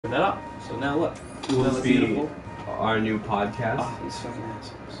that up. So now look. Will That this look be beautiful? our new podcast? Ah, these fucking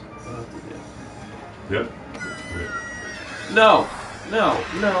assholes. What do I have to do? Yep. No! No!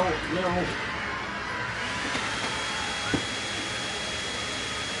 No! No!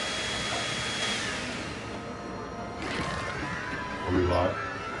 Are we live?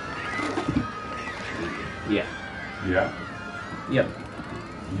 Yeah. Yeah. Yep.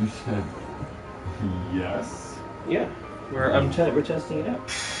 You said yes. Yeah. We're testing it out.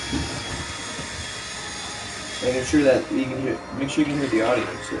 Making sure that you can hear. Make sure you can hear the audio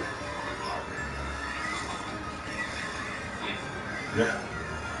too. Yep.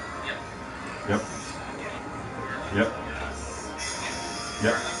 Yep. Yep.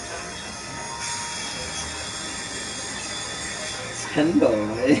 Yep.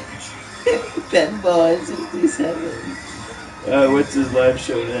 Penboy. Penboy 67. What's his live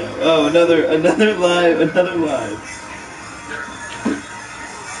show now? Oh, another live.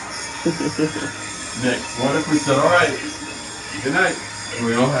 Nick, what if we said, all right, good night, and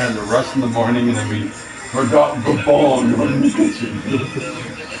we all had to rush in the morning and then we forgot the bong in the kitchen.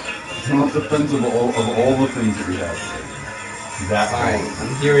 It's the most offensive of all the things that we have. That Alright, bong.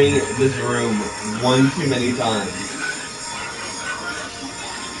 I'm hearing this room one too many times.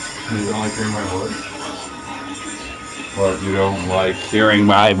 You don't like hearing my voice? What, you don't like hearing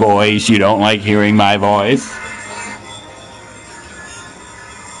my voice? You don't like hearing my voice?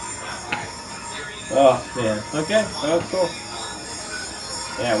 Oh man. Okay. Oh cool.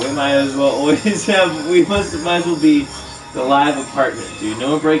 Yeah, we might as well always have. Might as well be the live apartment, dude.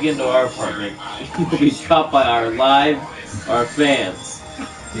 No one break into our apartment. We'll be shot by our fans.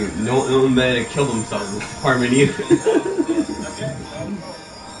 Dude, no one better kill themselves in this apartment either.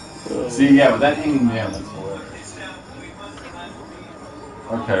 See, yeah, but that hanging down, that's hilarious.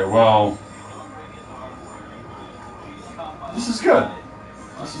 Okay, well, this is good.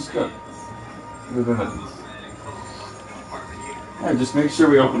 This is good. Good evidence. Yeah, just make sure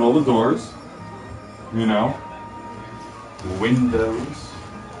we open all the doors. You know, windows.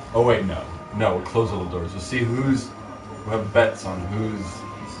 Oh wait, no, we'll close all the doors. We'll see we'll have bets on whose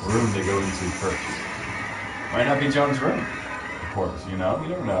room they go into first. Might not be John's room, of course. You know, you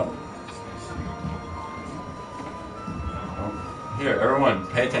never know. Here, everyone,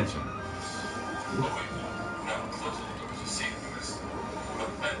 pay attention.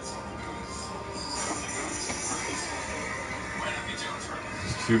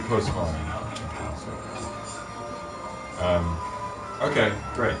 It's too postponed. Okay,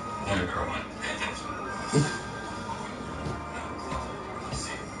 great. Wonderful.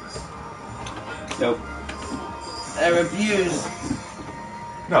 Nope. I refuse.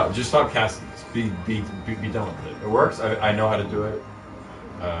 No, just stop casting this. Be done with it. It works. I know how to do it.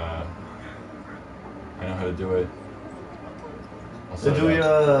 I know how to do it.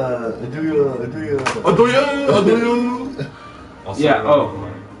 Yeah.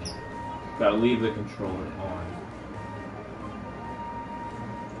 Oh. Gotta leave the controller on.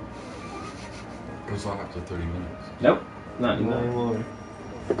 Goes on after 30 minutes. Nope. Not Not anymore. anymore.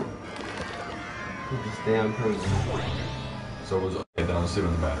 This damn person. So it was okay, then I'll sleep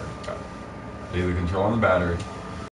on the battery. Got it. Leave the control on the battery.